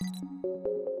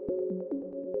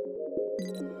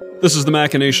This is the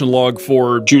Machination log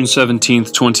for June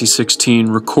 17th,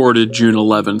 2016, recorded June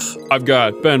 11th. I've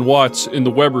got Ben Watts in the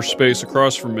Weber space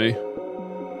across from me.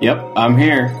 Yep, I'm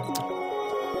here.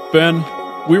 Ben,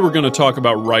 we were going to talk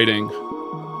about writing,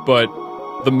 but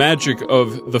the magic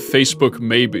of the Facebook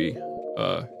maybe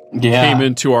came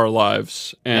into our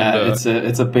lives. And,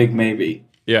 it's a big maybe.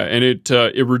 Yeah, and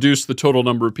it reduced the total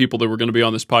number of people that were going to be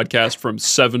on this podcast from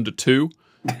 7 to 2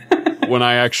 when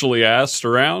I actually asked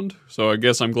around. So I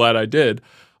guess I'm glad I did.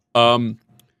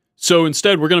 So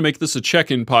instead, we're going to make this a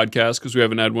check-in podcast because we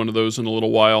haven't had one of those in a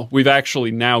little while. We've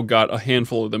actually now got a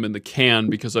handful of them in the can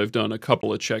because I've done a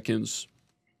couple of check-ins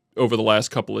over the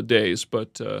last couple of days.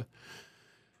 But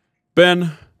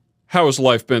Ben, how has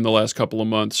life been the last couple of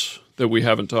months that we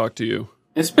haven't talked to you?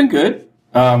 It's been good.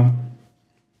 I've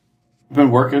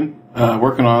been working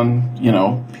on,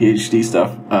 PhD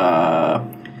stuff,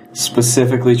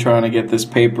 specifically trying to get this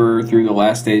paper through the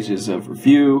last stages of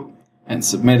review and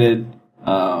submitted.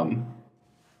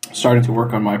 Starting to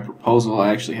work on my proposal. I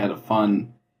actually had a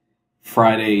fun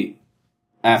Friday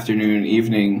afternoon,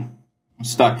 evening. I'm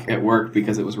stuck at work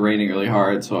because it was raining really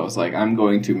hard, so I was like, I'm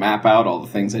going to map out all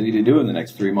the things I need to do in the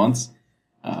next 3 months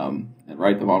and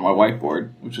write them on my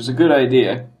whiteboard, which is a good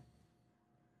idea.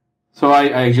 So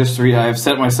I have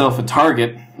set myself a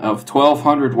target of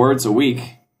 1,200 words a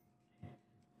week.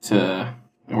 I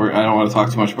don't want to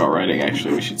talk too much about writing.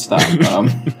 Actually, we should stop.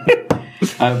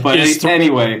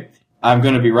 Anyway, I'm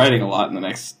going to be writing a lot in the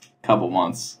next couple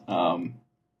months.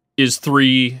 Is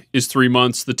 3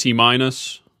 months the T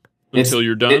minus until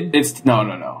you're done?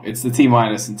 No. It's the T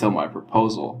minus until my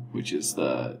proposal, which is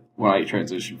when I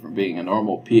transition from being a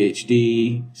normal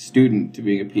PhD student to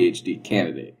being a PhD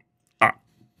candidate.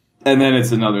 And then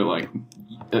it's another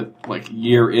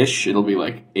year-ish. It'll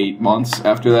be 8 months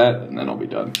after that, and then I'll be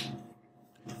done.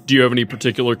 Do you have any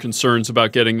particular concerns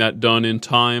about getting that done in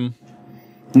time?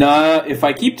 No, if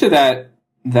I keep to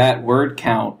that word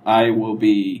count, I will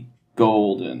be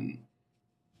golden,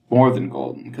 more than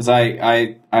golden, because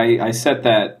I set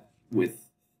that with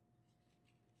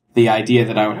the idea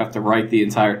that I would have to write the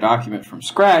entire document from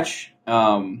scratch,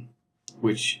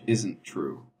 which isn't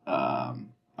true.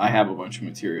 I have a bunch of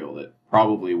material that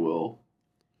probably will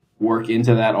work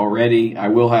into that already. I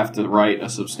will have to write a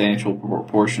substantial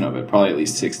portion of it, probably at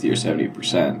least 60 or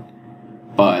 70%.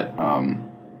 But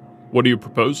what are you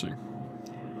proposing?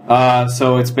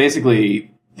 So it's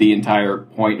basically the entire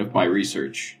point of my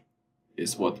research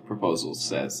is what the proposal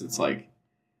says. It's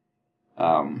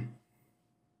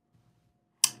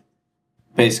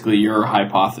basically your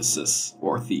hypothesis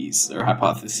or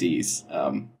hypotheses.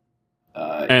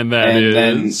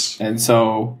 And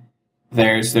so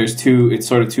there's two. It's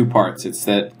sort of two parts. It's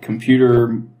that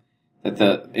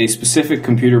a specific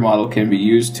computer model can be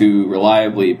used to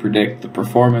reliably predict the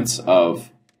performance of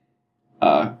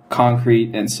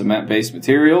concrete and cement-based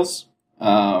materials.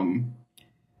 And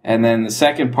then the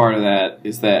second part of that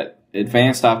is that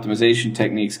advanced optimization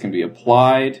techniques can be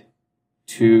applied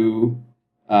to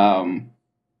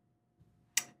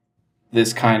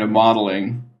this kind of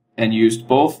modeling and used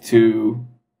both to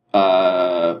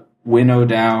winnow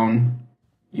down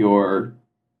your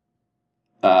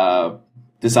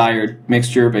desired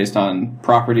mixture based on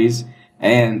properties.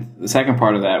 And the second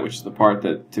part of that, which is the part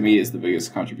that to me is the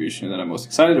biggest contribution that I'm most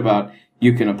excited about,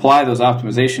 you can apply those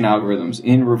optimization algorithms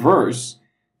in reverse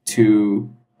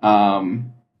to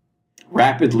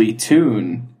rapidly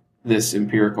tune this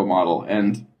empirical model.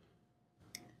 And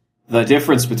the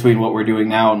difference between what we're doing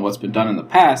now and what's been done in the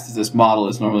past is this model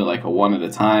is normally a one at a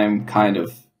time kind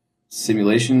of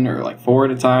simulation, or 4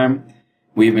 at a time.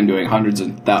 We've been doing hundreds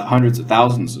of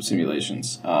thousands of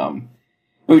simulations.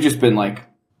 We've just been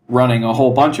running a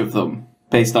whole bunch of them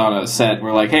based on a set.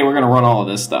 We're hey, we're going to run all of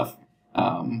this stuff.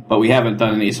 But we haven't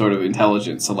done any sort of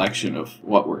intelligent selection of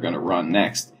what we're going to run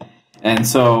next. And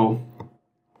so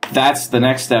that's the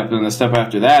next step. And the step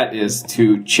after that is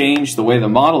to change the way the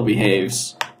model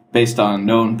behaves based on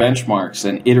known benchmarks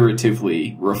and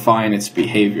iteratively refine its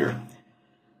behavior.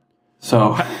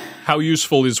 So, how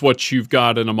useful is what you've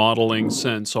got in a modeling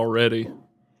sense already?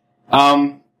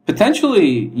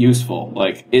 Potentially useful.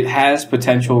 It has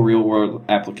potential real-world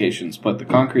applications, but the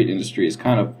concrete industry is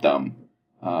kind of dumb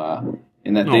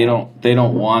in that they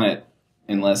don't want it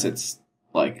unless it's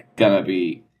gonna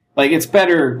be it's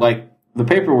better. The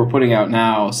paper we're putting out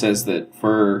now says that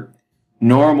for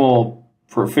normal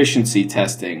proficiency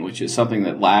testing, which is something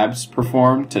that labs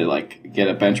perform to get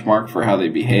a benchmark for how they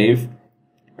behave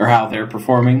or how they're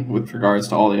performing with regards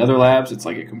to all the other labs. It's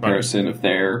a comparison of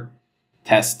their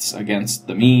tests against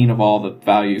the mean of all the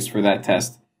values for that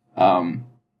test.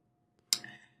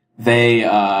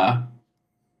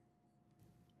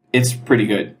 it's pretty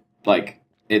good. Like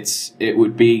it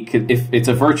would be if it's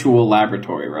a virtual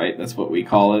laboratory, right? That's what we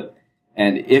call it.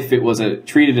 And if it was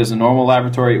treated as a normal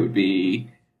laboratory, it would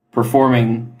be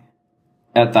performing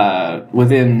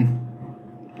within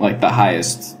like the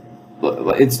highest.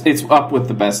 It's up with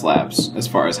the best labs as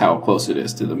far as how close it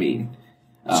is to the mean.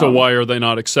 So why are they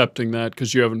not accepting that?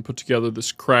 Because you haven't put together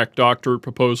this crack doctorate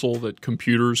proposal that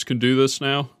computers can do this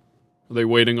now? Are they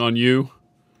waiting on you?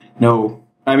 No.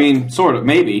 I mean, sort of,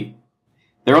 maybe.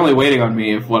 They're only waiting on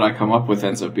me if what I come up with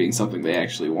ends up being something they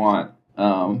actually want.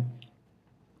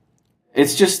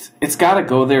 It's got to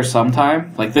go there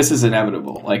sometime. Like, this is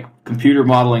inevitable. Like, computer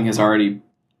modeling has already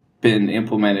been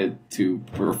implemented to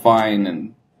refine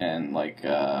and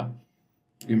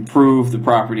improve the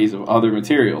properties of other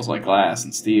materials like glass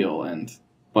and steel,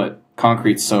 but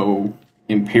concrete's so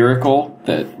empirical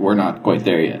that we're not quite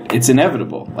there yet. It's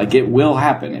inevitable. Like, it will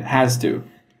happen. It has to.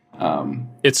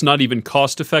 It's not even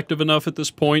cost effective enough at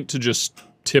this point to just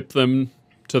tip them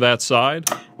to that side?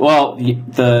 Well,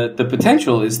 the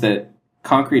potential is that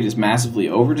concrete is massively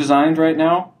over-designed right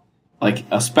now. Like,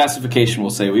 a specification will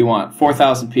say we want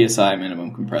 4,000 psi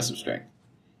minimum compressive strength.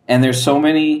 And there's so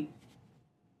many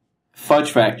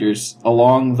fudge factors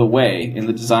along the way in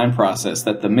the design process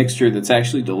that the mixture that's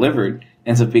actually delivered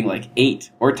ends up being like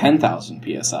 8 or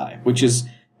 10,000 psi, which is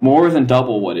more than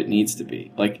double what it needs to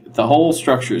be. Like, the whole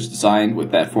structure is designed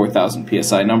with that 4,000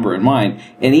 psi number in mind,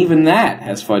 and even that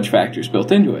has fudge factors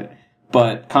built into it.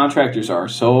 But contractors are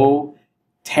so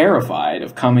terrified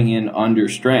of coming in under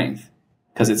strength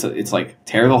because it's like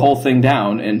tear the whole thing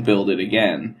down and build it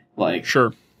again. Like,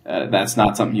 sure. That's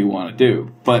not something you want to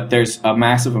do. But there's a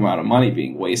massive amount of money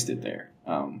being wasted there.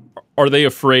 Are they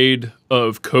afraid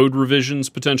of code revisions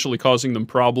potentially causing them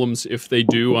problems if they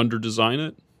do under-design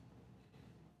it?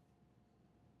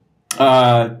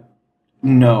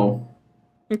 No.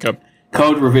 Okay.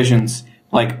 Code revisions,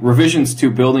 like revisions to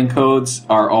building codes,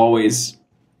 are always,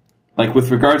 like,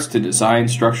 with regards to design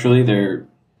structurally, they're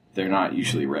not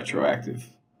usually retroactive.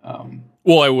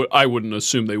 Well, I wouldn't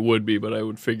assume they would be, but I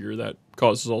would figure that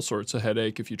causes all sorts of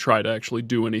headache if you try to actually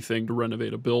do anything to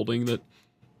renovate a building that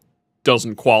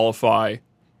doesn't qualify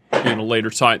in a later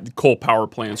time. Coal power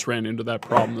plants ran into that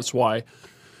problem. That's why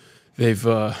they've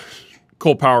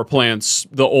coal power plants,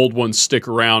 the old ones stick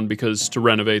around because to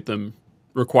renovate them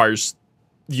requires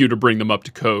you to bring them up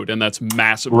to code, and that's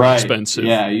massively expensive.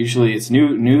 Yeah, usually it's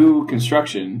new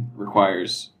construction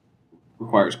requires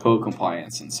code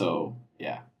compliance, and so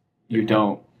you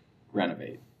don't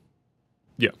renovate.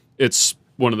 Yeah, it's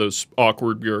one of those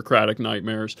awkward bureaucratic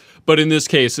nightmares. But in this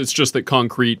case, it's just that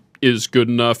concrete is good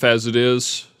enough as it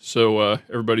is, so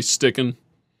everybody's sticking.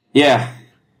 Yeah,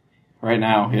 right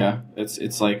now, yeah,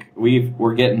 it's like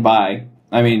we're getting by.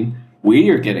 I mean, we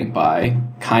are getting by,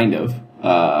 kind of,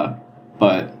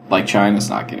 but like China's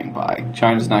not getting by.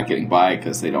 China's not getting by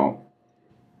because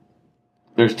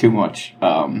there's too much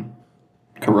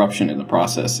corruption in the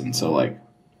process, and so like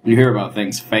you hear about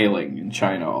things failing in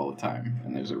China all the time,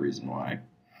 and there's a reason why.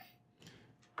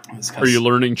 Are you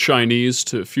learning Chinese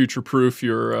to future-proof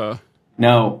your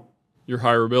no your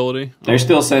hireability? They're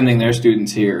still sending their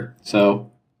students here,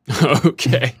 so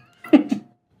okay.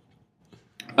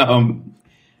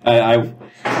 I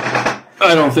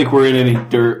don't think we're in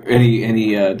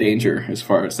any danger as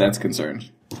far as that's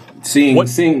concerned.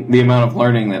 Seeing the amount of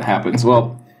learning that happens.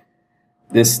 Well,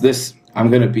 this I'm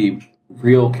going to be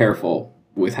real careful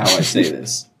with how I say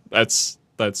this. That's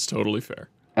totally fair.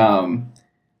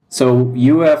 So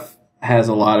UF has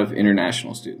a lot of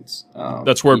international students.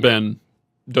 That's where Ben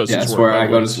does. Yeah, that's where I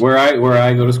go to where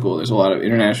I go to school. There's a lot of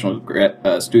international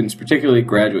students, particularly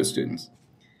graduate students,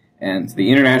 and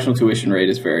the international tuition rate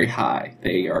is very high.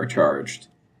 They are charged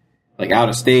like out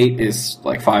of state is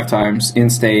like 5 times in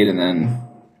state, and then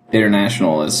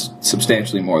international is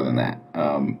substantially more than that.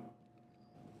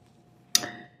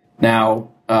 Now,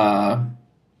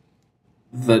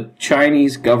 the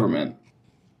Chinese government,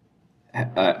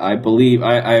 I believe,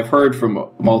 I have heard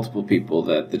from multiple people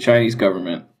that the Chinese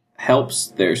government helps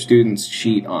their students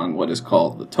cheat on what is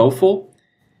called the TOEFL,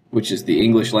 which is the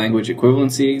English language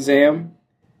equivalency exam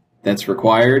that's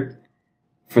required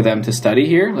for them to study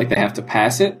here. Like, they have to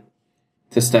pass it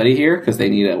to study here because they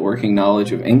need a working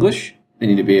knowledge of English. They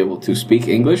need to be able to speak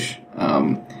English.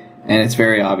 And it's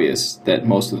very obvious that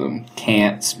most of them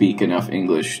can't speak enough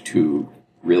English to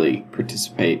really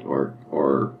participate or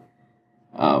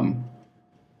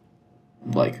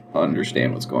like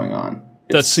understand what's going on.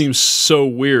 That seems so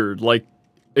weird. Like,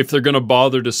 if they're going to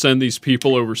bother to send these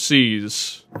people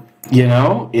overseas,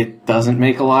 it doesn't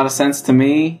make a lot of sense to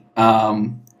me.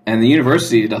 And the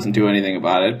university doesn't do anything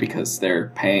about it because they're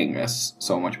paying us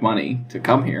so much money to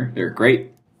come here. They're a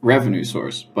great revenue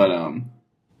source, but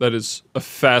that's a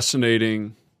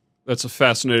fascinating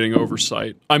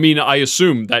oversight. I mean, I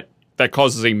assume that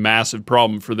causes a massive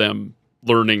problem for them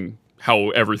learning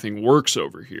how everything works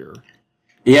over here.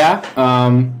 Yeah.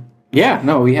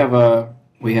 No, we have a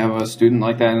student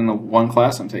like that in the one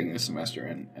class I'm taking this semester,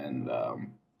 and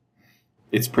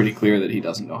it's pretty clear that he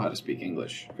doesn't know how to speak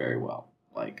English very well.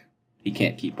 Like, he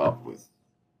can't keep up with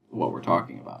what we're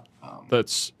talking about.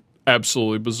 That's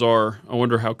absolutely bizarre. I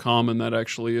wonder how common that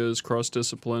actually is,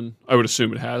 cross-discipline. I would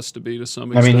assume it has to be to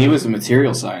some extent. I mean, he was a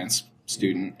material science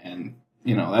student, and,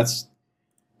 that's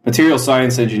material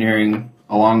science engineering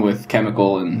along with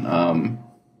chemical and,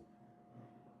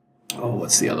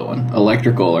 what's the other one?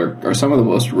 Electrical are some of the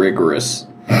most rigorous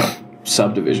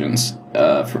subdivisions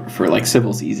for like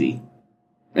civil's easy.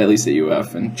 At least at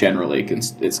UF, and generally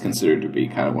it's considered to be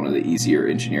kind of one of the easier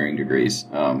engineering degrees.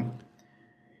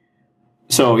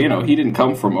 So, he didn't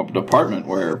come from a department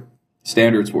where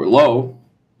standards were low.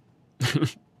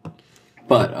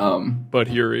 But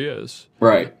here he is.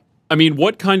 Right. I mean,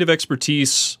 what kind of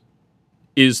expertise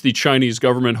is the Chinese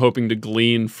government hoping to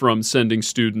glean from sending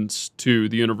students to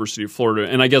the University of Florida?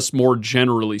 And I guess more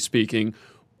generally speaking,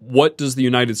 what does the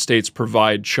United States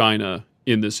provide China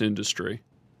in this industry?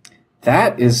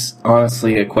 That is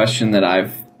honestly a question that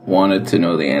I've wanted to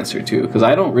know the answer to, because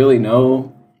I don't really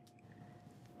know.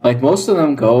 Like, most of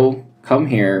them come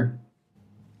here,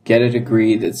 get a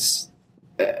degree that's,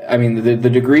 I mean, the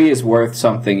degree is worth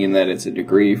something in that it's a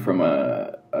degree from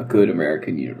a good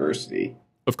American university.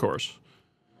 Of course.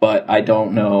 But I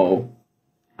don't know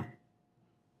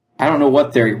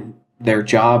what their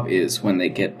job is when they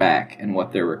get back and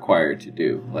what they're required to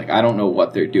do. Like, I don't know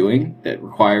what they're doing that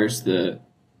requires the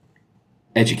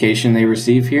education they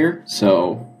receive here.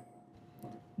 So,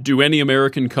 do any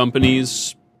American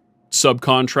companies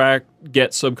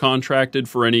get subcontracted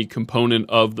for any component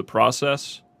of the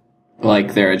process?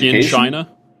 Like their education? In China?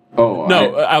 Oh,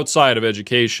 no, outside of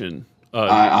education.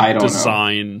 I don't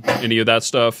design, know. Any of that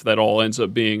stuff, that all ends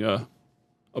up being a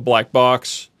black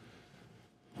box?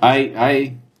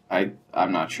 I'm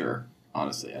not sure.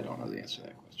 Honestly, I don't know the answer to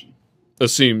that question.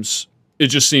 It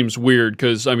just seems weird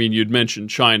because, I mean, you'd mentioned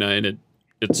China, and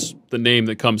it's the name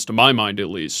that comes to my mind, at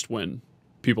least, when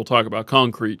people talk about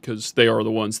concrete, because they are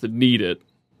the ones that need it.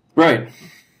 Right.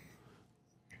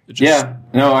 Yeah.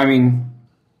 No, I mean,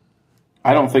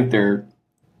 I don't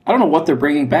know what they're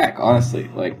bringing back, honestly.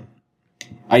 Like,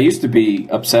 I used to be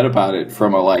upset about it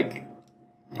from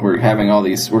we're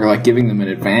giving them an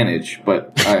advantage,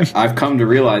 but I've come to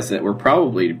realize that we're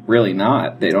probably really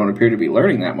not. They don't appear to be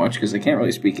learning that much because they can't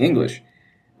really speak English.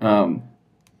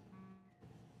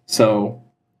 So,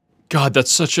 God, that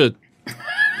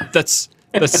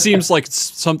seems like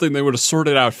something they would have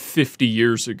sorted out 50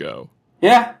 years ago.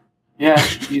 Yeah,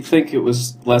 you'd think it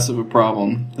was less of a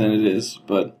problem than it is,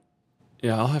 but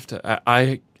yeah, I'll have to.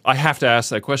 I have to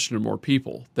ask that question to more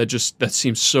people. That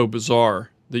seems so bizarre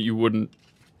that you wouldn't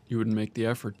make the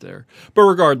effort there. But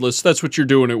regardless, that's what you're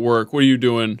doing at work. What are you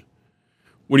doing?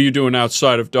 What are you doing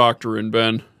outside of doctoring,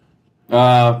 Ben?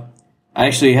 I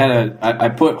actually I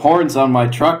put horns on my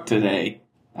truck today.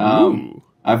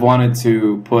 I've wanted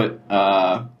to put.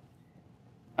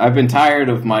 I've been tired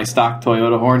of my stock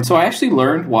Toyota horn, so I actually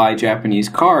learned why Japanese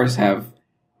cars have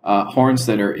horns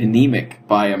that are anemic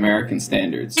by American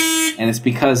standards, and it's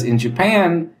because in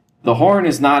Japan the horn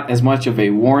is not as much of a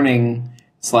warning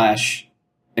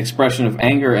 / expression of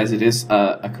anger as it is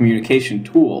a communication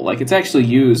tool. Like, it's actually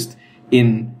used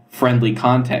in friendly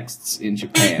contexts in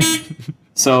Japan.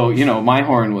 So, my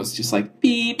horn was just like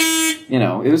beep.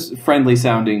 It was a friendly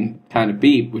sounding kind of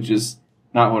beep, which is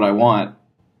not what I want.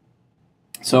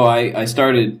 So I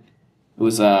started, it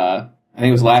was, I think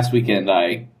it was last weekend,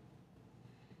 it's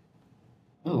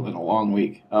been a long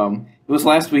week. It was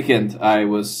last weekend I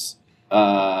was,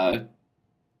 I've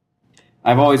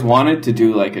always wanted to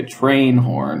do like a train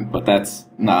horn, but that's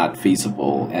not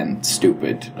feasible and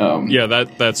stupid. Yeah,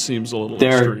 that seems a little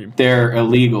extreme. They're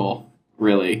illegal,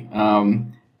 really.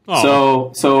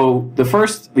 So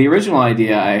the original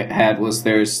idea I had was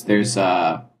there's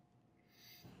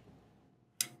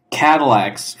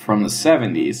Cadillacs from the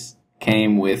 70s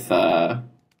came with a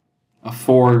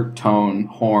 4-tone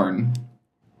horn.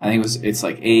 I think it's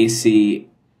like A, C,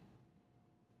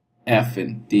 F,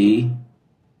 and D.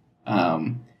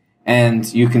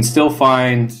 And you can still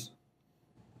find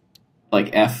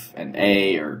like F and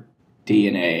A or D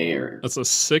and A or that's a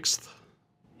 6th.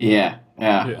 Yeah.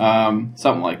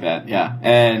 Something like that. Yeah,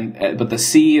 and but the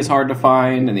C is hard to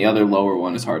find, and the other lower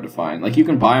one is hard to find. Like, you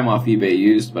can buy them off eBay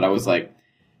used, but I was like,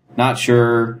 Not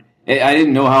sure. I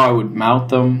didn't know how I would mount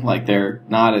them. Like, they're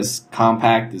not as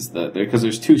compact as because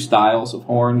there's two styles of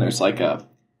horn. There's like a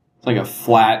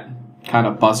flat kind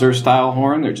of buzzer style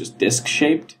horn. They're just disc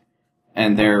shaped,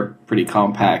 and they're pretty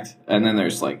compact. And then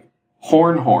there's like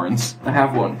horns. I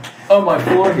have one on my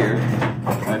floor here.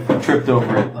 I've tripped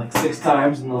over it like 6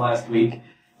 times in the last week.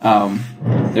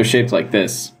 They're shaped like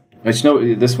this, which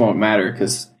this won't matter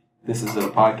because this is a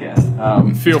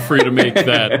podcast. Feel free to make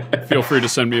that. Feel free to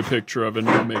send me a picture of it, and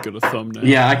I'll make it a thumbnail.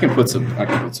 Yeah, I can put some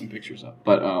pictures up.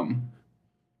 But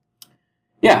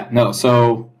yeah, no.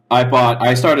 So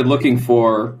I started looking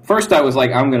for. First, I was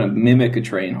like, I'm gonna mimic a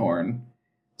train horn.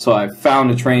 So I found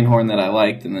a train horn that I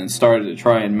liked, and then started to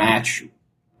try and match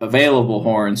available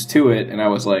horns to it. And I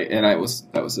was like, that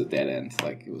was a dead end.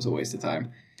 Like, it was a waste of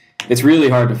time. It's really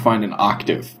hard to find an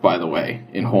octave, by the way,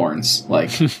 in horns.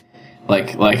 Like.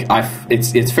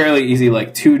 It's fairly easy,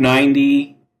 like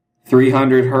 290,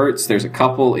 300 hertz. There's a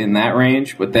couple in that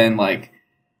range, but then like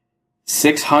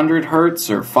 600 hertz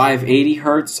or 580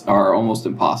 hertz are almost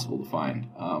impossible to find.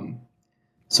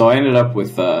 So I ended up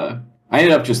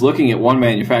just looking at one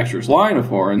manufacturer's line of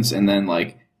horns and then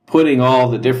like putting all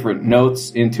the different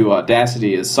notes into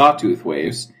Audacity as sawtooth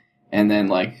waves, and then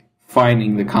like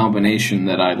finding the combination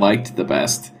that I liked the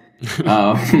best.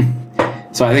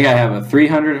 So I think I have a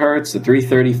 300 hertz, a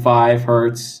 335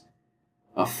 hertz,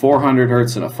 a 400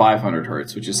 hertz, and a 500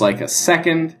 hertz, which is like a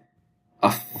second,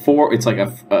 it's like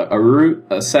a root,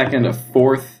 a second, a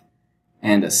fourth,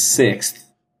 and a sixth.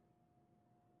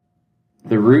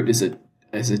 The root is a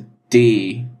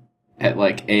D at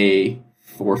like a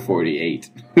 448.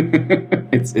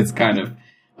 It's kind of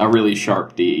a really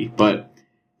sharp D, but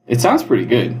it sounds pretty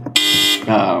good.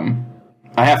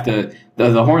 I have to.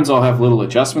 The horns all have little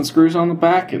adjustment screws on the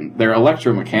back, and they're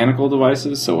electromechanical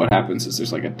devices. So what happens is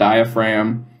there's like a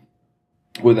diaphragm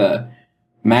with a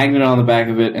magnet on the back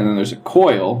of it, and then there's a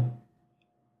coil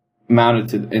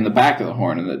mounted in the back of the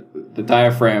horn, and the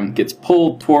diaphragm gets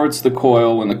pulled towards the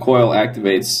coil when the coil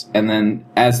activates, and then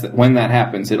when that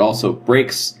happens, it also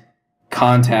breaks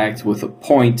contact with a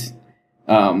point,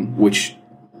 which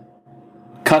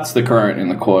cuts the current in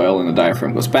the coil, and the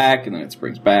diaphragm goes back, and then it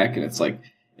springs back, and it's like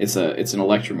it's an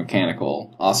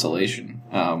electromechanical oscillation.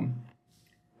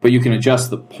 But you can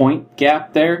adjust the point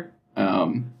gap there,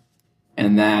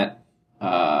 and that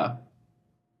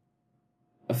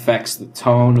affects the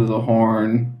tone of the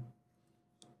horn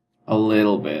a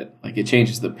little bit. Like, it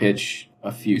changes the pitch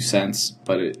a few cents,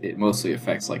 but it mostly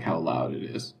affects like how loud it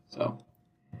is. So,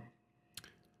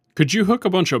 could you hook a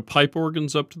bunch of pipe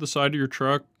organs up to the side of your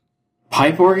truck?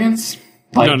 Pipe organs?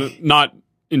 Like, no, not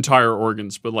entire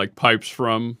organs, but like pipes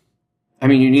from... I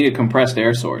mean, you need a compressed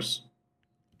air source.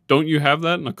 Don't you have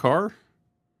that in a car?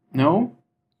 No.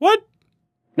 What?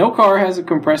 No car has a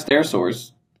compressed air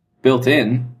source built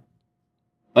in.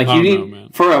 Like,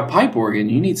 for a pipe organ,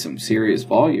 you need some serious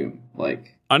volume.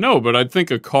 Like, I know, but I'd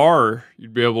think a car,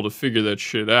 you'd be able to figure that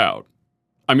shit out.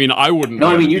 I mean, I wouldn't. No,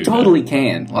 I mean, you totally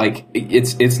can. Like,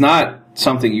 it's not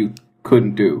something you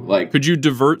couldn't do. Like, could you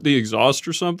divert the exhaust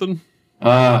or something?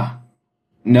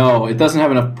 No, it doesn't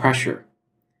have enough pressure.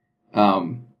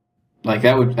 Like,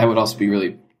 that would also be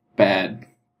really bad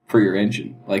for your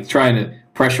engine. Like, trying to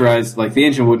pressurize, like, the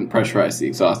engine wouldn't pressurize the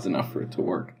exhaust enough for it to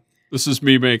work. This is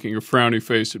me making a frowny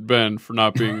face at Ben for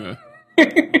not being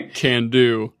a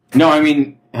can-do. No, I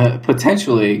mean,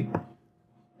 potentially,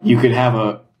 you could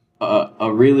have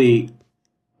a really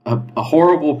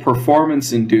horrible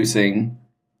performance-inducing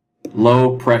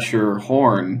low-pressure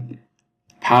horn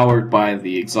powered by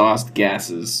the exhaust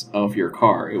gases of your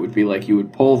car. It would be like you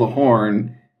would pull the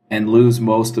horn and lose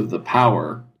most of the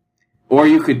power. Or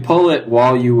you could pull it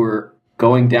while you were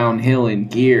going downhill in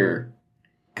gear,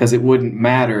 because it wouldn't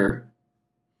matter.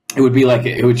 It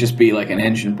would just be like an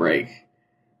engine brake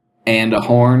and a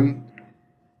horn.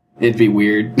 It'd be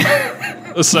weird.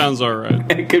 That sounds all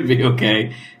right. It could be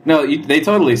okay. No, they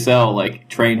totally sell like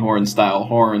train horn style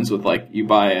horns with like, you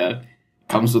buy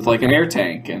comes with like an air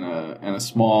tank and a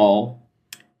small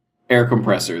air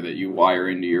compressor that you wire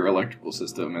into your electrical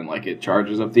system, and like it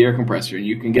charges up the air compressor, and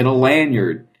you can get a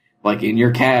lanyard like in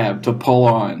your cab to pull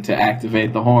on to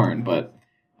activate the horn. But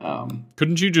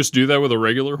couldn't you just do that with a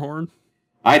regular horn?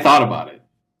 I thought about it.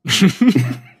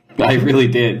 I really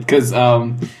did, because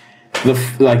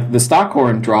the stock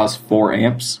horn draws 4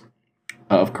 amps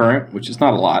of current, which is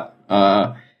not a lot,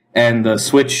 and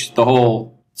the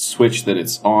whole switch that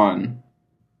it's on,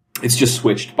 it's just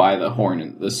switched by the horn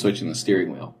and the switch in the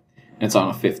steering wheel. And it's on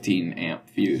a 15 amp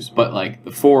fuse, but like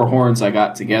the 4 horns I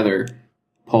got together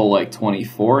pull like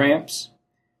 24 amps.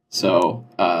 So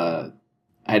I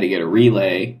had to get a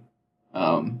relay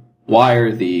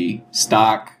wire the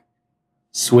stock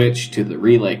switch to the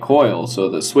relay coil. So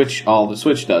all the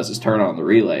switch does is turn on the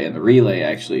relay, and the relay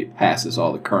actually passes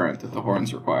all the current that the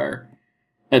horns require.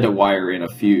 I had to wire in a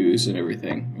fuse and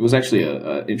everything. It was actually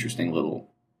a interesting little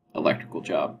electrical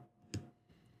job. It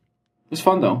was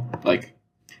fun though. Like,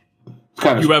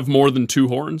 kind of. You have more than 2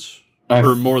 horns,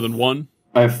 or more than 1?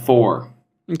 I have 4.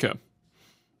 Okay.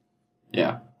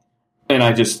 Yeah,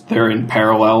 and they're in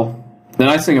parallel. The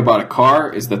nice thing about a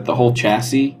car is that the whole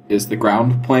chassis is the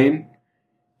ground plane.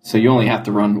 So you only have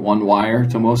to run 1 wire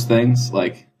to most things.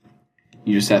 Like,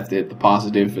 you just have to hit the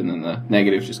positive, and then the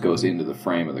negative just goes into the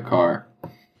frame of the car.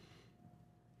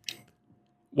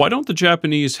 Why don't the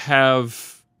Japanese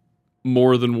have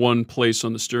more than 1 place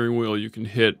on the steering wheel you can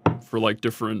hit for like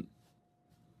different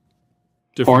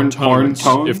tones? Horn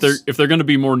tones? If they're going to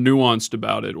be more nuanced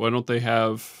about it, why don't they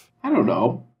have? I don't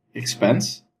know.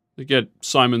 Expense? They get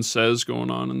Simon Says going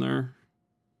on in there.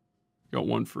 Got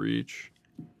 1 for each.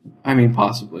 I mean,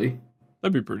 possibly.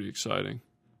 That'd be pretty exciting.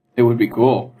 It would be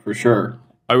cool, for sure.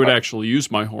 I would actually use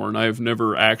my horn. I have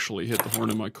never actually hit the horn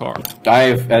in my car.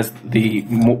 As the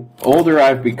older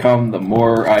I've become, the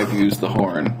more I've used the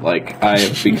horn. Like, I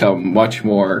have become much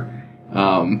more,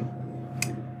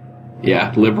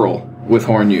 liberal with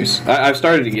horn use. I've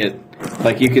started to get,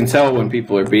 like, you can tell when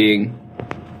people are being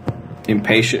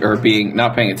impatient or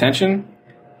not paying attention,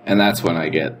 and that's when I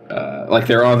get, like,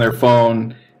 they're on their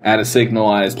phone at a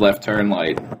signalized left turn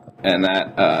light, and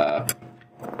that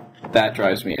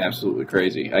drives me absolutely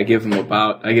crazy. I give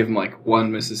them like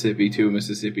 1 Mississippi, 2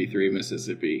 Mississippi, 3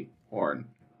 Mississippi horn.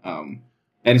 And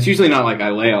it's usually not like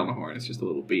I lay on the horn, it's just a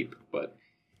little beep, but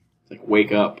it's like,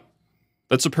 wake up.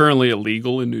 That's apparently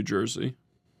illegal in New Jersey.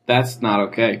 That's not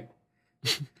okay.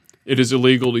 It is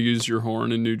illegal to use your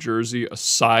horn in New Jersey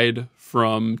aside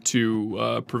from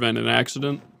to prevent an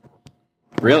accident.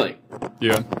 Really?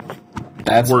 Yeah.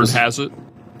 Word has it.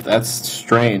 That's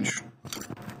strange.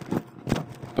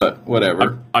 But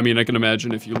whatever. I mean, I can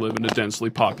imagine if you live in a densely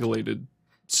populated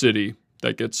city,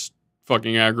 that gets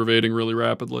fucking aggravating really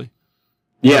rapidly.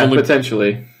 Yeah,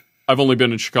 potentially. I've only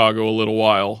been in Chicago a little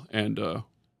while, and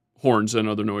horns and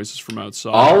other noises from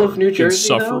outside. All of New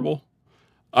Jersey, insufferable.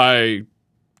 Though? I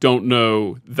don't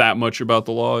know that much about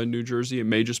the law in New Jersey. It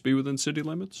may just be within city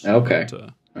limits. Okay. But,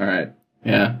 all right.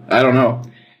 Yeah, I don't know.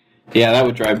 Yeah, that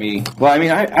would drive me. Well, I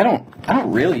mean, I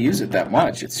don't really use it that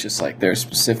much. It's just like there's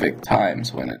specific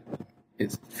times when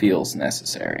it feels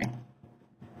necessary.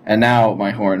 And now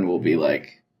my horn will be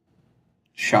like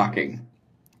shocking,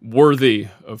 worthy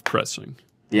of pressing.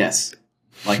 Yes,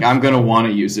 like I'm gonna want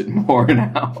to use it more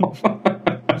now.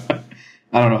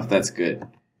 I don't know if that's good.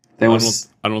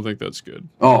 I don't think that's good.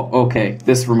 Oh, okay.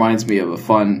 This reminds me of a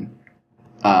fun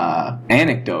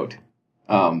anecdote.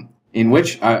 In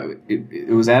which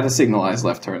it was at a signalized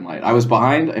left turn light. I was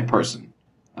behind a person,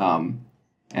 and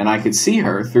I could see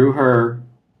her through her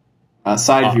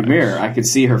side view mirror. I could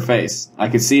see her face. I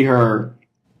could see her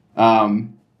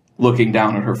looking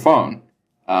down at her phone.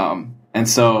 And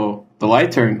so the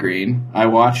light turned green. I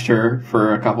watched her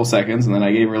for a couple seconds, and then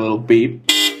I gave her a little beep.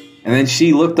 And then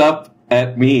she looked up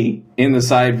at me in the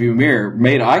side view mirror,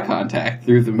 made eye contact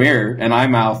through the mirror, and I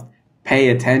mouthed, "Pay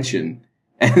attention."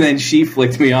 And then she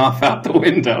flicked me off out the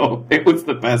window. It was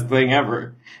the best thing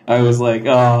ever. I was like,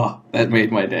 oh, that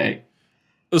made my day.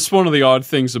 That's one of the odd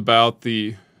things about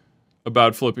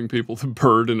flipping people the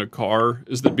bird in a car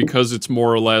is that because it's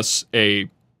more or less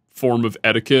a form of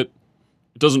etiquette,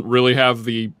 it doesn't really have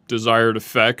the desired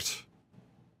effect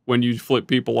when you flip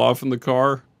people off in the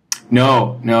car.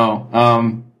 No.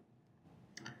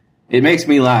 It makes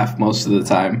me laugh most of the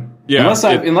time. Yeah,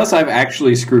 unless I've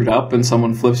actually screwed up and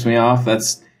someone flips me off,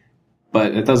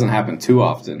 but it doesn't happen too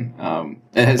often.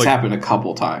 It has happened a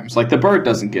couple times. Like the bird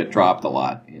doesn't get dropped a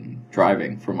lot in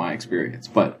driving, from my experience,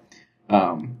 but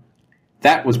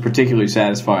that was particularly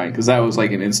satisfying because that was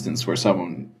like an instance where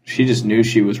she just knew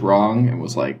she was wrong and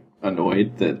was like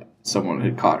annoyed that someone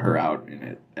had caught her out in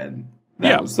it, and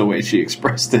that was the way she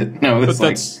expressed it. No,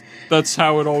 that's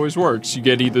how it always works. You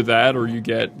get either that or you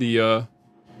get the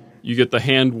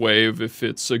hand wave if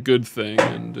it's a good thing,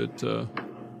 and it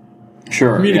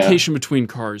sure communication between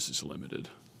cars is limited.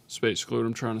 That's basically what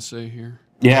I'm trying to say here.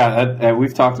 Yeah,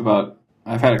 we've talked about.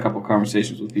 I've had a couple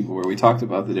conversations with people where we talked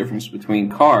about the difference between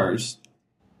cars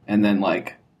and then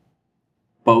like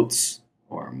boats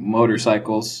or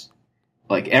motorcycles.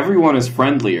 Like everyone is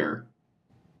friendlier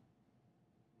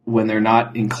when they're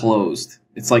not enclosed.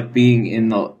 It's like being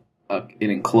in an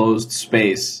enclosed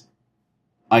space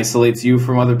isolates you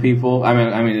from other people. I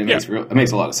mean, it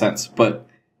makes a lot of sense. But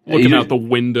Looking out the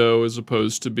window as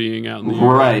opposed to being out in the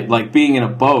right, like being in a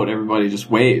boat, everybody just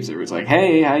waves. Everybody's like,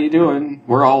 "Hey, how you doing?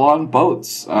 We're all on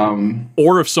boats."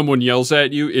 Or if someone yells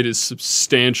at you, it is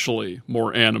substantially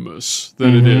more animus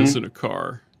than it is in a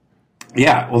car.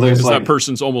 Yeah, well, there's that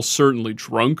person's almost certainly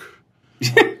drunk.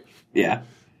 Yeah.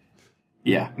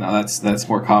 No, that's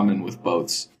more common with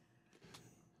boats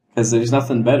because there's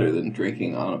nothing better than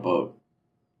drinking on a boat.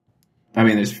 I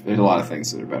mean, there's a lot of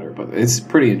things that are better, but it's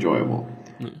pretty enjoyable.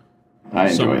 I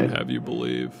enjoy it. Have you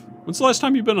believe? When's the last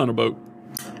time you've been on a boat?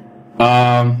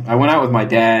 I went out with my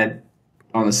dad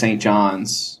on the St.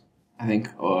 John's, I think,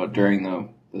 during the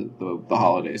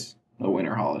holidays, the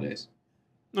winter holidays.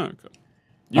 Oh, okay.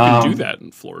 You can do that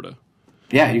in Florida.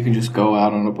 Yeah, you can just go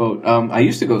out on a boat. I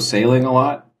used to go sailing a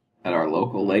lot at our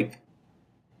local lake,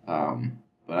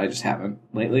 but I just haven't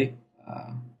lately.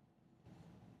 I'm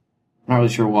not really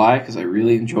sure why, because I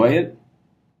really enjoy it.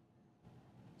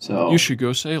 So you should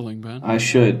go sailing, man. I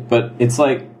should, but it's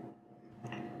like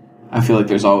I feel like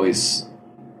there's always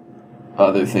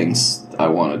other things I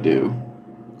want to do.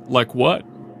 Like what?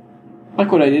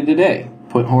 Like what I did today.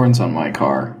 Put horns on my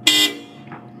car.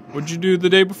 What'd you do the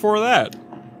day before that?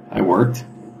 I worked.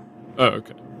 Oh,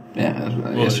 okay. Yeah,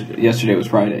 yesterday was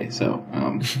Friday, so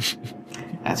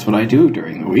that's what I do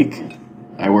during the week.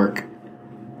 I work.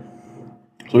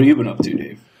 So what have you been up to,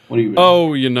 Dave? What have you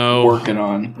been working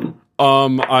on?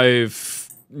 I've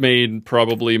made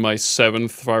probably my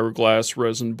 7th fiberglass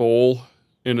resin bowl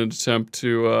in an attempt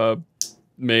to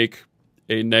make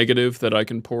a negative that I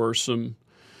can pour some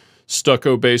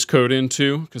stucco base coat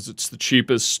into because it's the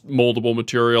cheapest moldable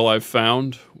material I've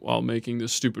found while making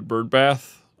this stupid bird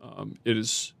bath. It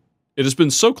has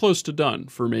been so close to done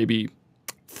for maybe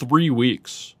 3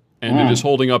 weeks, and it is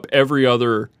holding up every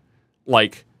other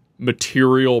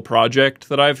material project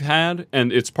that I've had,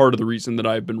 and it's part of the reason that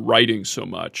I've been writing so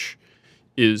much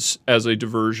is as a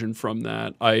diversion from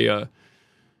that.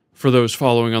 For those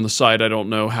following on the site, I don't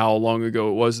know how long ago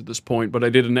it was at this point, but I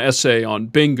did an essay on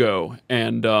bingo,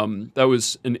 and that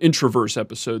was an Introverse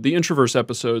episode. The Introverse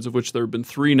episodes, of which there have been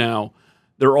 3 now,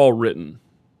 they're all written.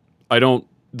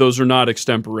 Those are not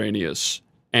extemporaneous,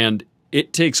 and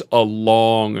it takes a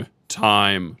long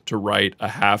time to write a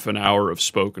half an hour of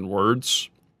spoken words.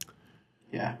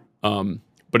 Yeah.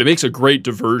 But it makes a great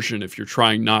diversion if you're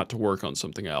trying not to work on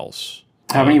something else.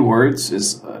 How many words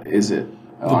is it?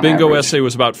 The bingo average? Essay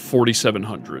was about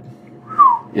 4,700.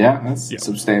 Yeah, that's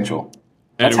substantial.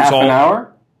 And that's half an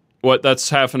hour? What? That's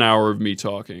half an hour of me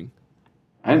talking.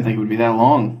 I didn't think it would be that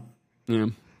long. Yeah.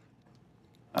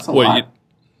 That's a lot.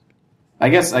 I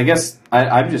guess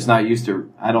I'm just not used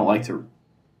to. I don't like to,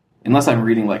 unless I'm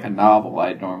reading like a novel.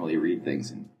 I normally read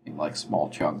things in like small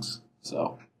chunks.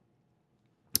 So.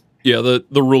 Yeah,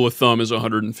 the rule of thumb is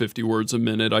 150 words a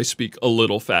minute. I speak a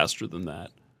little faster than that,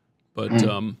 but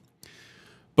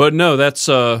no, that's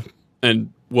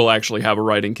and we'll actually have a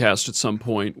writing cast at some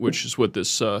point, which is what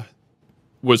this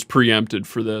was preempted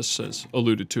for this, as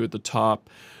alluded to at the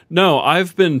top. No,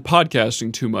 I've been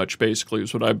podcasting too much. Basically,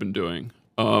 is what I've been doing.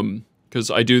 Because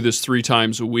I do this 3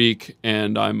 times a week,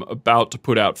 and I'm about to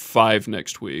put out 5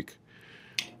 next week.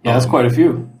 Yeah, that's quite a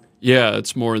few. Yeah,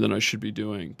 it's more than I should be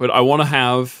doing. But I want to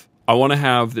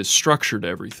have this structure to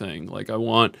everything. Like I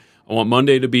want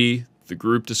Monday to be the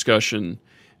group discussion,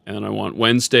 and I want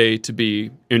Wednesday to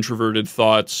be introverted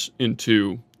thoughts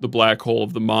into the black hole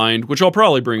of the mind, which I'll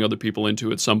probably bring other people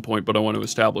into at some point, but I want to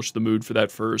establish the mood for that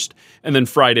first. And then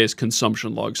Friday's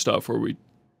consumption log stuff, where we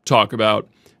talk about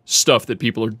stuff that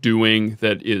people are doing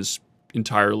that is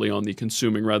entirely on the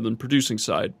consuming rather than producing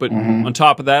side. But on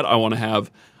top of that, I want to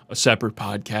have a separate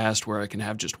podcast where I can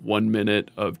have just 1 minute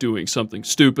of doing something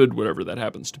stupid, whatever that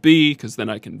happens to be, because then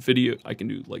I can do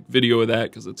video of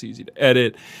that because it's easy to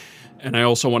edit. And I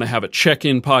also want to have a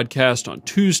check-in podcast on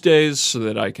Tuesdays so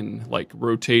that I can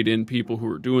rotate in people who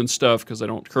are doing stuff because I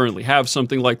don't currently have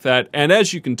something like that. And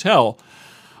as you can tell,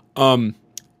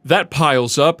 that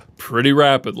piles up pretty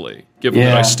rapidly, given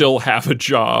that I still have a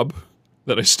job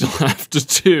that I still have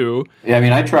to do. Yeah, I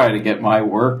mean, I try to get my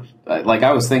work.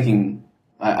 I was thinking,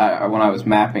 I when I was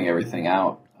mapping everything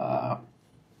out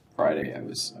Friday,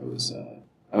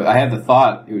 I had the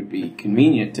thought it would be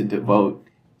convenient to devote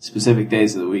specific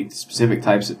days of the week to specific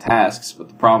types of tasks, but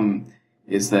the problem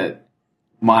is that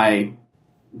my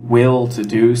will to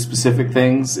do specific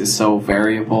things is so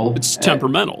variable. It's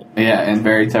temperamental. And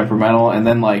very temperamental. And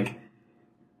then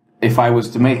if I was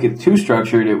to make it too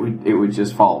structured, it would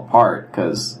just fall apart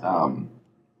because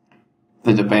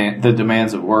the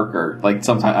demands of work are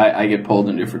sometimes I get pulled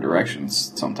in different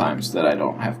directions sometimes that I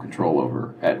don't have control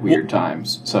over at weird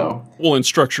times. So and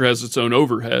structure has its own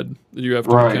overhead that you have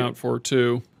to account for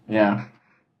too. Yeah.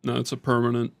 No, it's a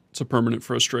permanent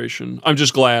frustration. I'm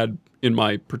just glad in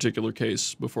my particular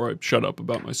case, before I shut up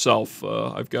about myself,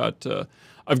 I've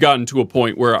gotten to a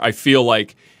point where I feel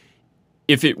like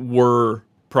if it were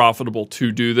profitable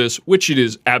to do this, which it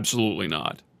is absolutely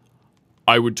not,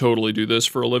 I would totally do this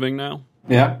for a living now.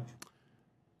 Yeah.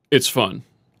 It's fun.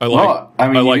 I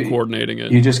like coordinating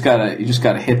it. You just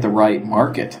gotta hit the right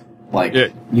market. Like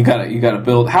you gotta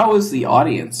build. How is the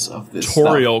audience of this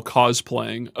tutorial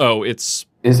cosplaying? Oh, it's.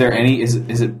 Is there any? Is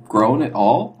it grown at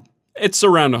all? It's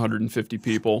around 150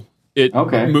 people. It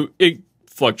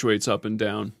fluctuates up and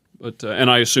down, but and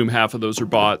I assume half of those are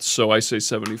bots, so I say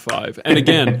 75. And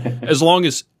again, as long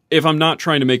as if I'm not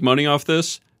trying to make money off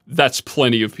this, that's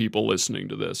plenty of people listening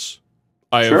to this.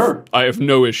 I have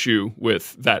no issue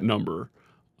with that number.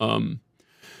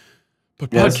 But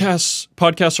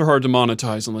podcasts are hard to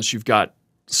monetize unless you've got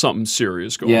something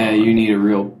serious going on. Yeah, you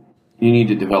need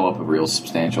to develop a real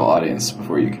substantial audience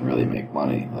before you can really make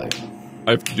money. Like,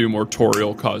 I have to do more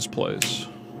tutorial cosplays.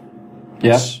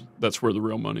 Yes, that's where the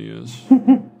real money is.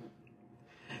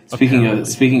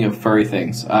 Speaking of furry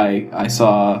things, I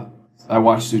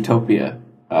watched Zootopia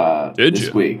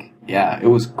this week. Yeah, it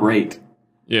was great.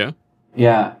 Yeah.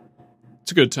 Yeah.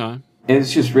 It's a good time.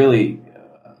 It's just really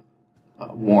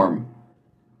warm.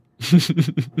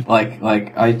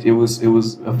 It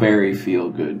was a very feel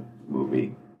good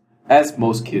movie, as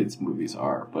most kids' movies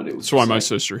are. But it was. That's why my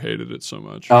sister hated it so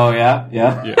much. Oh yeah.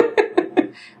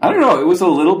 I don't know. It was a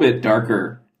little bit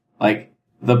darker. Like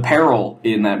the peril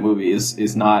in that movie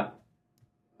is not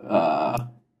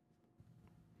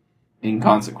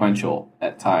inconsequential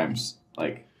at times.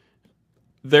 Like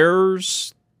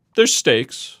there's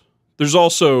stakes. There's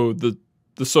also the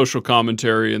social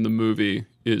commentary in the movie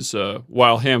is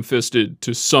while ham-fisted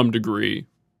to some degree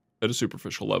at a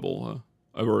superficial level.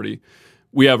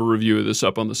 We have a review of this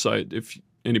up on the site if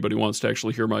anybody wants to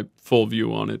actually hear my full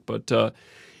view on it. But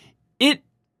it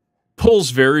pulls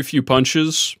very few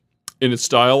punches in its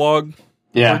dialogue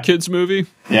for a kids movie.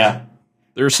 Yeah,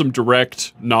 there's some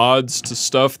direct nods to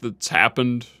stuff that's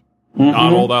happened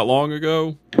not all that long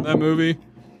ago in that movie.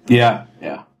 Yeah.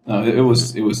 No, it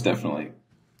was definitely.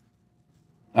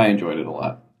 I enjoyed it a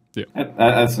lot. Yeah,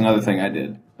 that's another thing I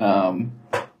did.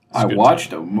 I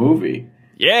watched a movie.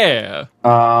 Yeah.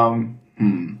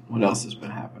 What else has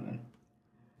been happening?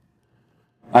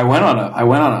 I went on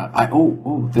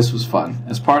a. This was fun.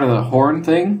 As part of the horn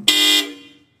thing,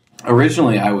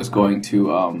 originally I was going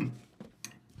to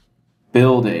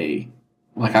build I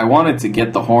wanted to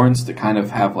get the horns to kind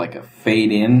of have like a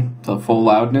fade in to full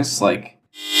loudness, like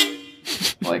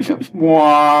a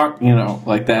wah,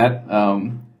 like that.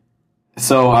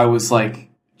 So I was like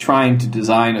trying to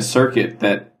design a circuit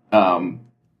that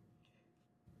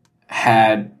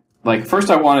had like first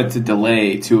I wanted to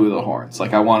delay two of the horns.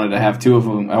 Like I wanted to have two of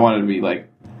them. I wanted to be like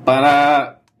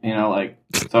ba-da, like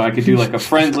so I could do like a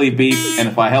friendly beep, and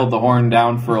if I held the horn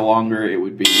down for longer, it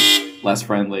would be less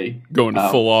friendly. Going to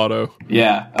full auto.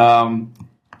 Yeah.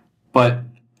 But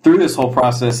through this whole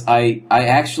process, I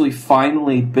actually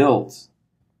finally built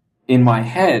in my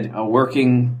head a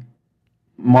working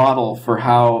model for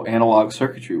how analog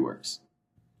circuitry works.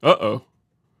 Uh-oh.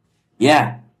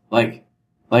 Yeah. Like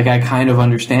I kind of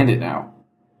understand it now.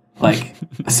 Like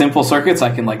simple circuits,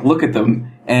 I can like look at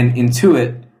them and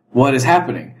intuit what is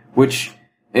happening, which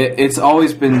it's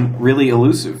always been really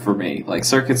elusive for me. Like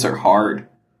circuits are hard.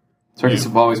 Circuits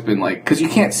have always been like, because you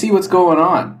can't see what's going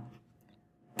on.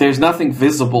 There's nothing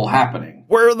visible happening.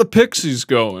 Where are the pixies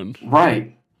going?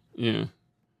 Right. Yeah.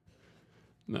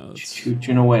 No, that's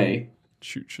chooching away.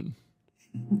 Chooching.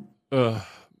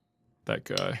 That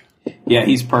guy. Yeah,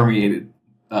 he's permeated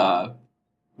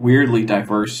weirdly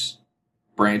diverse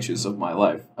branches of my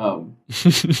life.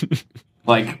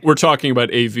 Like we're talking about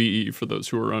AVE for those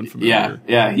who are unfamiliar.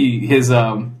 Yeah. His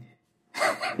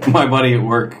my buddy at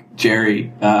work,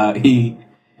 Jerry.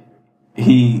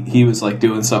 He was like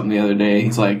doing something the other day.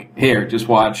 He's like, "Here, just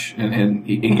watch," and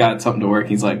he got something to work.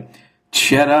 He's like,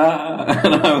 "Cheddar,"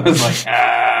 and I was like,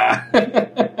 "Ah."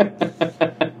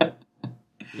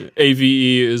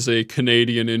 AVE is a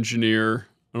Canadian engineer.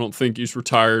 I don't think he's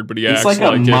retired, but he's like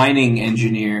a mining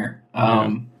engineer.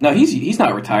 No, he's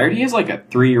not retired. He has like a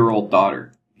 3-year-old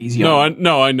daughter. He's young.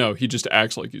 No, I know. He just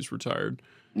acts like he's retired.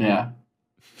 Yeah,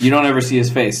 you don't ever see his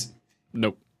face.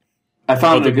 Nope. I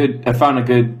found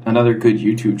another good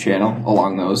YouTube channel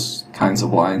along those kinds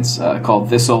of lines called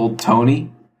This Old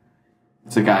Tony.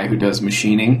 It's a guy who does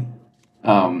machining,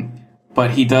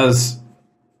 but his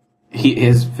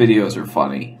videos are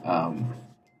funny.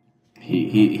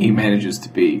 He manages to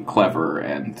be clever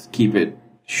and keep it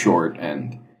short,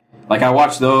 and like I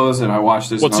watch those and I watch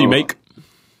this. What's he make?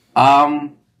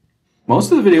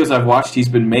 most of the videos I've watched, he's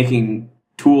been making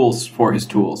tools for his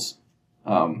tools.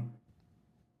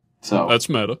 So That's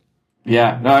meta.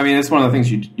 yeah, no, I mean, it's one of the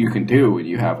things you can do when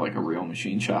you have like a real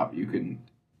machine shop. You can,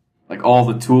 like, all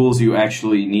the tools you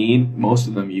actually need, most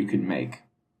of them you can make,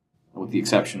 with the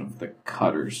exception of the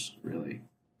cutters, really.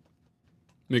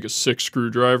 Make a 6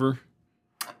 screwdriver.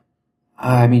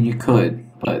 I mean, you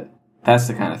could, but that's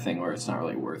the kind of thing where it's not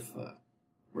really worth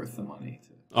the money.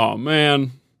 Oh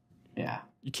man, Yeah.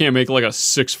 you can't make like a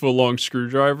 6-foot long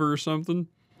screwdriver or something.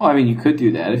 Well, I mean, you could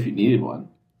do that if you needed one.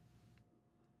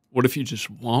 What if you just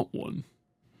want one?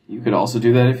 You could also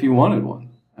do that if you wanted one.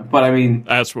 But I mean,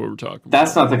 That's what we're talking about.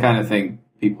 that's not the kind of thing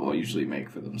people usually make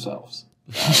for themselves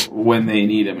when they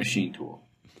need a machine tool.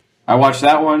 I watch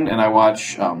that one, and I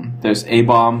watch, there's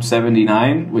A-Bomb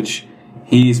 79, which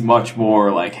he's much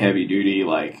more like heavy duty,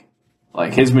 like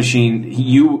his machine.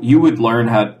 You would learn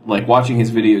how, like, watching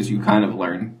his videos, you kind of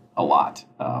learn a lot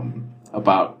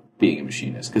about being a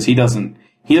machinist, because he doesn't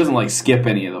like skip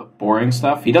any of the boring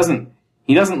stuff. He doesn't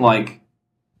like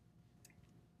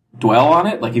dwell on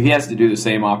it. Like, if he has to do the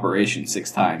same operation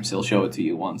 6 times, he'll show it to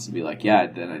you once and be like, yeah,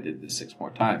 then I did this 6 more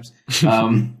times.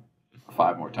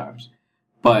 5 more times.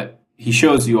 But he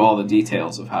shows you all the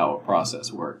details of how a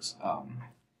process works.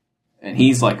 And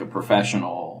he's like a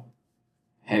professional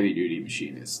heavy duty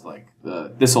machinist. Like,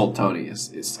 this old Tony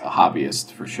is a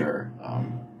hobbyist for sure.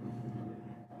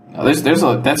 Now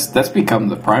that's become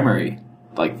the primary,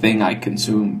 like, thing I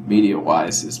consume media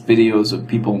wise, is videos of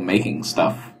people making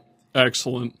stuff.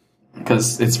 Excellent.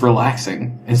 Because it's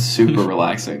relaxing. It's super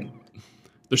relaxing.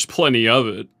 There's plenty of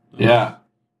it. Yeah.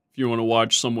 If you want to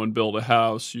watch someone build a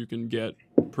house, you can get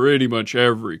pretty much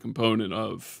every component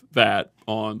of that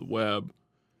on the web.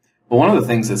 But one of the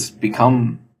things that's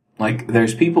become, like,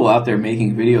 there's people out there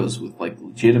making videos with, like,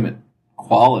 legitimate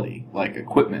quality, like,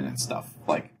 equipment and stuff.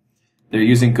 Like, they're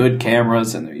using good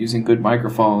cameras and they're using good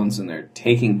microphones and they're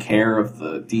taking care of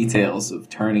the details of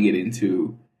turning it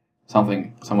into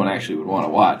something someone actually would want to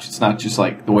watch. It's not just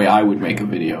like the way I would make a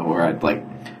video where I'd, like,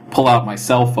 pull out my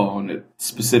cell phone at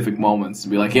specific moments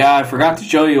and be like, yeah, I forgot to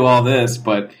show you all this,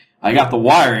 but I got the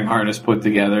wiring harness put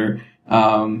together.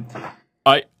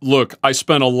 I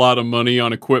spent a lot of money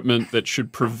on equipment that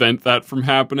should prevent that from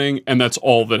happening, and that's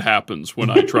all that happens when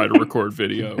I try to record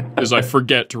video, is I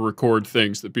forget to record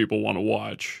things that people want to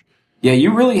watch. Yeah,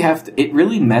 you really have to. It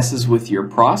really messes with your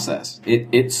process.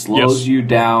 It slows you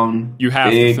down. You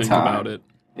have big to think time. about it.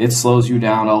 It slows you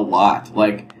down a lot.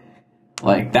 Like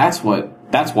that's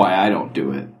why I don't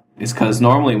do it. It's because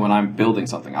normally when I'm building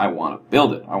something, I want to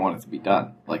build it. I want it to be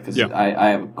done. Like, because I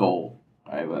have a goal.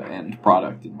 I have an end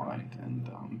product in mind. And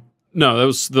no, that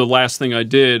was the last thing I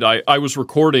did. I was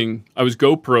recording. I was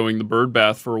GoProing the bird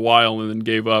bath for a while and then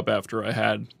gave up after I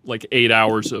had like 8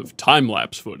 hours of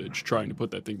time-lapse footage trying to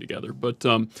put that thing together. But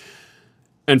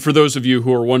and for those of you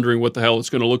who are wondering what the hell it's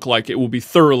going to look like, it will be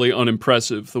thoroughly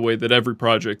unimpressive the way that every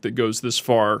project that goes this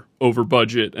far over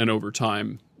budget and over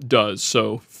time does.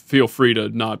 So feel free to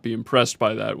not be impressed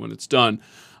by that when it's done.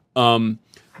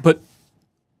 But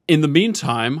in the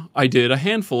meantime, I did a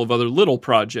handful of other little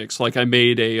projects. Like, I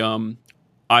made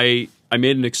I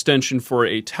made an extension for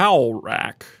a towel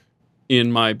rack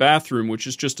in my bathroom, which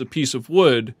is just a piece of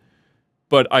wood,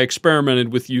 but I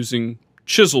experimented with using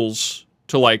chisels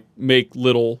to, like, make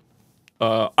little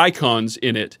icons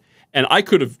in it, and I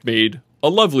could have made a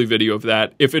lovely video of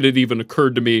that if it had even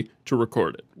occurred to me to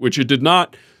record it, which it did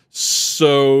not,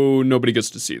 so nobody gets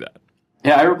to see that.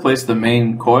 yeah, I replaced the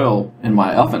main coil in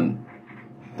my oven.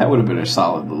 That would have been a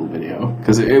solid little video,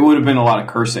 because it would have been a lot of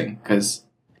cursing. Because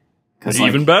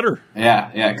even better.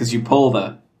 Yeah, because you pull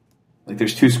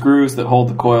there's 2 screws that hold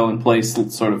the coil in place,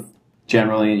 sort of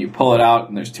generally, and you pull it out,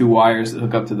 and there's 2 wires that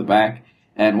hook up to the back.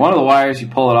 And one of the wires, you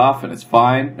pull it off, and it's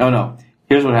fine. No.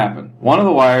 Here's what happened. One of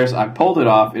the wires, I pulled it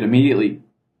off, it immediately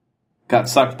got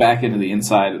sucked back into the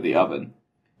inside of the oven,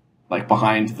 like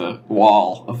behind the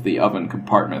wall of the oven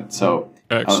compartment. So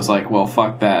excellent. I was like, well,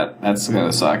 fuck that. That's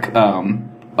gonna suck.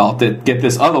 I'll get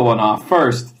this other one off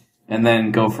first, and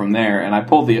then go from there. And I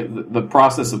pulled the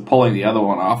process of pulling the other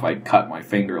one off, I cut my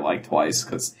finger like twice,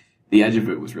 because the edge of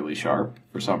it was really sharp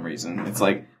for some reason. It's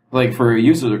like for a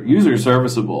user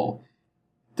serviceable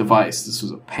device, this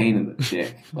was a pain in the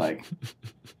dick. Like,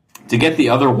 to get the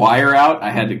other wire out,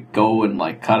 I had to go and,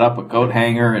 like, cut up a coat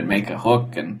hanger and make a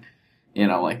hook and, you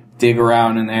know, like, dig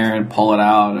around in there and pull it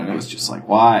out, and it was just like,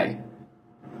 why?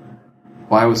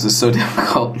 Why was this so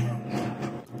difficult?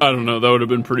 I don't know. That would have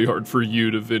been pretty hard for you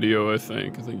to video, I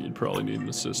think. I think you'd probably need an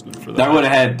assistant for that. I would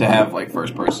have had to have, like,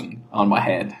 first person on my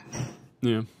head.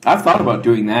 Yeah. I've thought about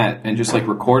doing that and just, like,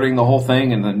 recording the whole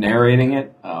thing and then narrating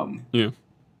it. Yeah.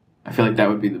 I feel like that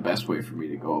would be the best way for me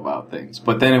to go about things.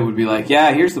 But then it would be like,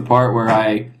 yeah, here's the part where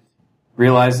I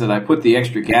realized that I put the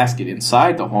extra gasket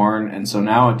inside the horn, and so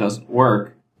now it doesn't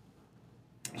work.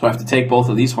 So I have to take both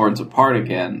of these horns apart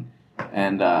again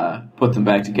and put them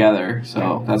back together.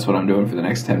 So that's what I'm doing for the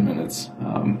next 10 minutes.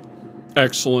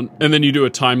 Excellent. And then you do a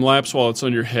time lapse while it's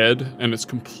on your head, and it's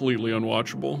completely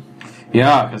unwatchable.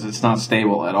 Yeah, because it's not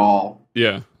stable at all.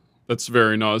 Yeah, that's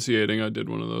very nauseating. I did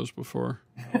one of those before.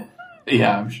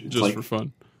 Yeah, I'm sure. It's just like for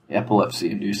fun.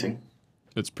 Epilepsy-inducing.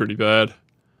 It's pretty bad.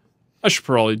 I should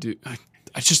probably do...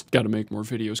 I just got to make more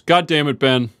videos. God damn it,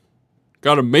 Ben.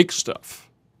 Got to make stuff.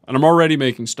 And I'm already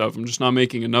making stuff. I'm just not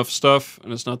making enough stuff,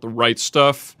 and it's not the right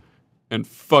stuff. And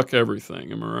fuck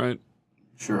everything. Am I right?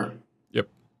 Sure. Yep.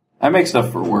 I make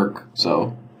stuff for work,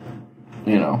 so,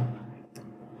 you know.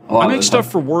 I make stuff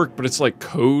for work, but it's like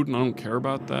code, and I don't care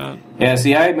about that. Yeah,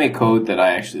 see, I make code that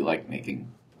I actually like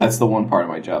making. That's the one part of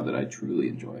my job that I truly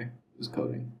enjoy, is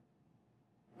coding.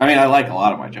 I mean, I like a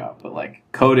lot of my job, but, like,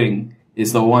 coding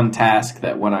is the one task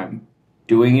that when I'm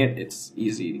doing it, it's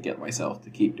easy to get myself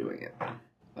to keep doing it.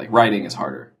 Like, writing is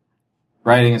harder.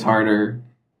 Writing is harder.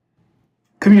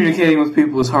 Communicating with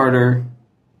people is harder.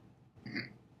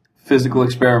 Physical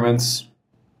experiments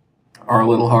are a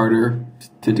little harder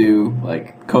to do.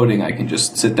 Like, coding, I can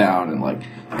just sit down and, like...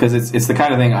 Because it's the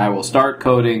kind of thing I will start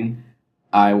coding,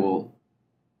 I will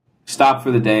stop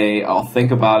for the day, I'll think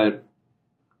about it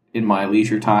in my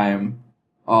leisure time,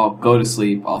 I'll go to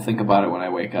sleep, I'll think about it when I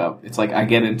wake up. It's like I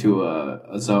get into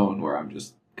a zone where I'm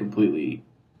just completely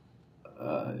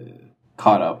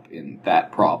caught up in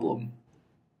that problem.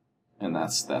 And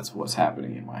that's what's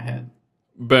happening in my head.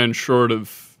 Ben, short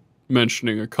of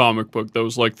mentioning a comic book, that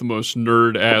was like the most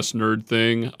nerd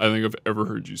thing I think I've ever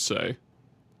heard you say.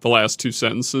 The last two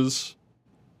sentences.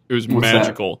 It was What's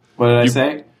magical. That? What did I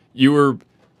say? You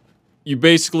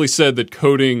basically said that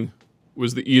coding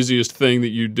was the easiest thing that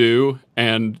you do,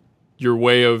 and your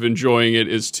way of enjoying it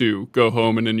is to go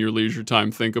home and in your leisure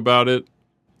time think about it.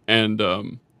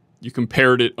 And you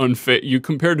compared it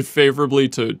favorably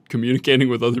to communicating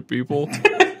with other people.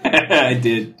 I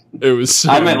did. It was.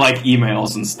 I meant like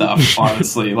emails and stuff.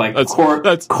 Honestly, like that's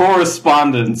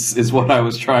correspondence is what I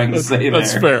was trying to say.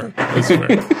 That's fair. That's fair.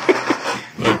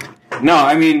 No,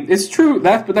 I mean it's true.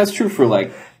 But that's true for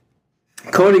like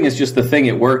coding is just the thing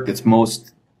at work that's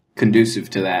most conducive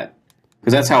to that,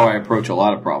 because that's how I approach a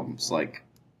lot of problems. Like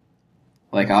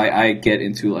I get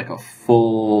into like a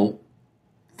full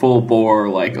bore,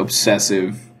 like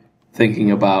obsessive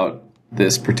thinking about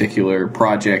this particular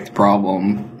project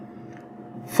problem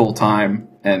full time,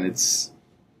 and it's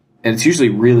usually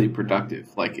really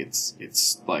productive. Like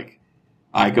it's like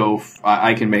I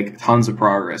can make tons of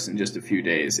progress in just a few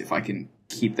days if I can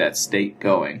keep that state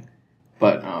going.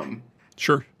 But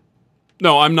sure.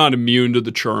 No, I'm not immune to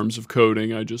the charms of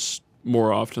coding. I just,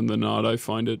 more often than not, I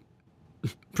find it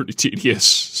pretty tedious.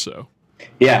 So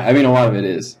yeah, I mean a lot of it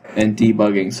is, and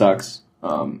debugging sucks.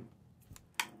 But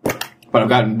I've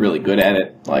gotten really good at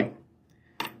it. Like,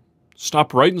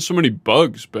 stop writing so many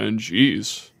bugs, Ben.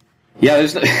 Jeez. Yeah,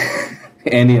 there's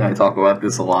Andy and I talk about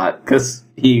this a lot because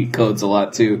he codes a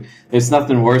lot too. There's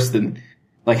nothing worse than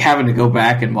like having to go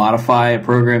back and modify a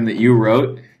program that you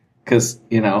wrote, because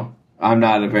you know I'm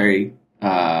not a very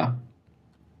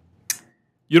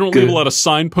you don't leave a lot of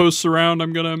signposts around,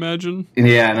 I'm gonna imagine.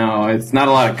 Yeah, no, it's not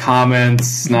a lot of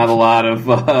comments, not a lot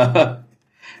of.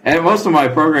 And most of my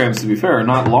programs, to be fair, are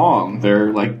not long.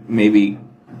 They're like maybe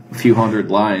a few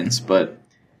hundred lines, but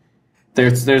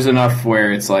there's enough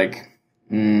where it's like,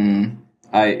 I've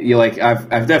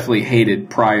definitely hated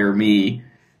prior me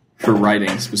for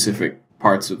writing specific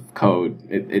parts of code.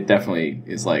 It definitely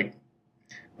is like,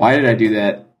 why did I do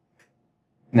that?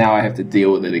 Now I have to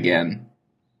deal with it again.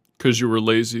 Because you were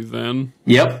lazy then?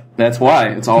 Yep, that's why.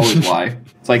 It's always why.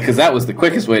 It's like, because that was the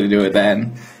quickest way to do it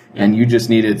then. And you just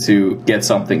needed to get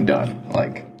something done.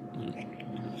 Like,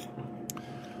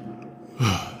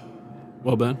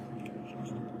 well, Ben,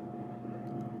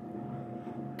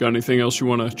 got anything else you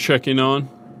want to check in on?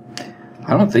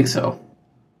 I don't think so.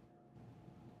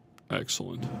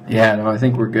 Excellent. Yeah, no, I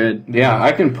think we're good. Yeah,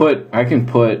 I can put. I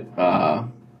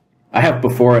have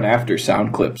before and after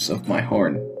sound clips of my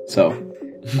horn. So,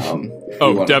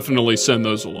 definitely send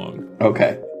those along.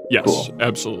 Okay. Yes, cool.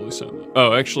 Absolutely send them.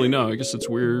 Oh, actually, no. I guess it's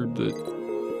weird that...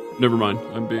 Never mind.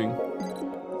 I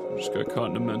just got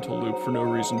caught in a mental loop for no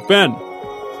reason. Ben!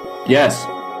 Yes?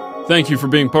 Thank you for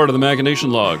being part of the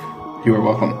Machination Log. You are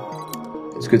welcome.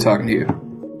 It's good talking to you.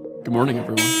 Good morning,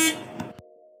 everyone.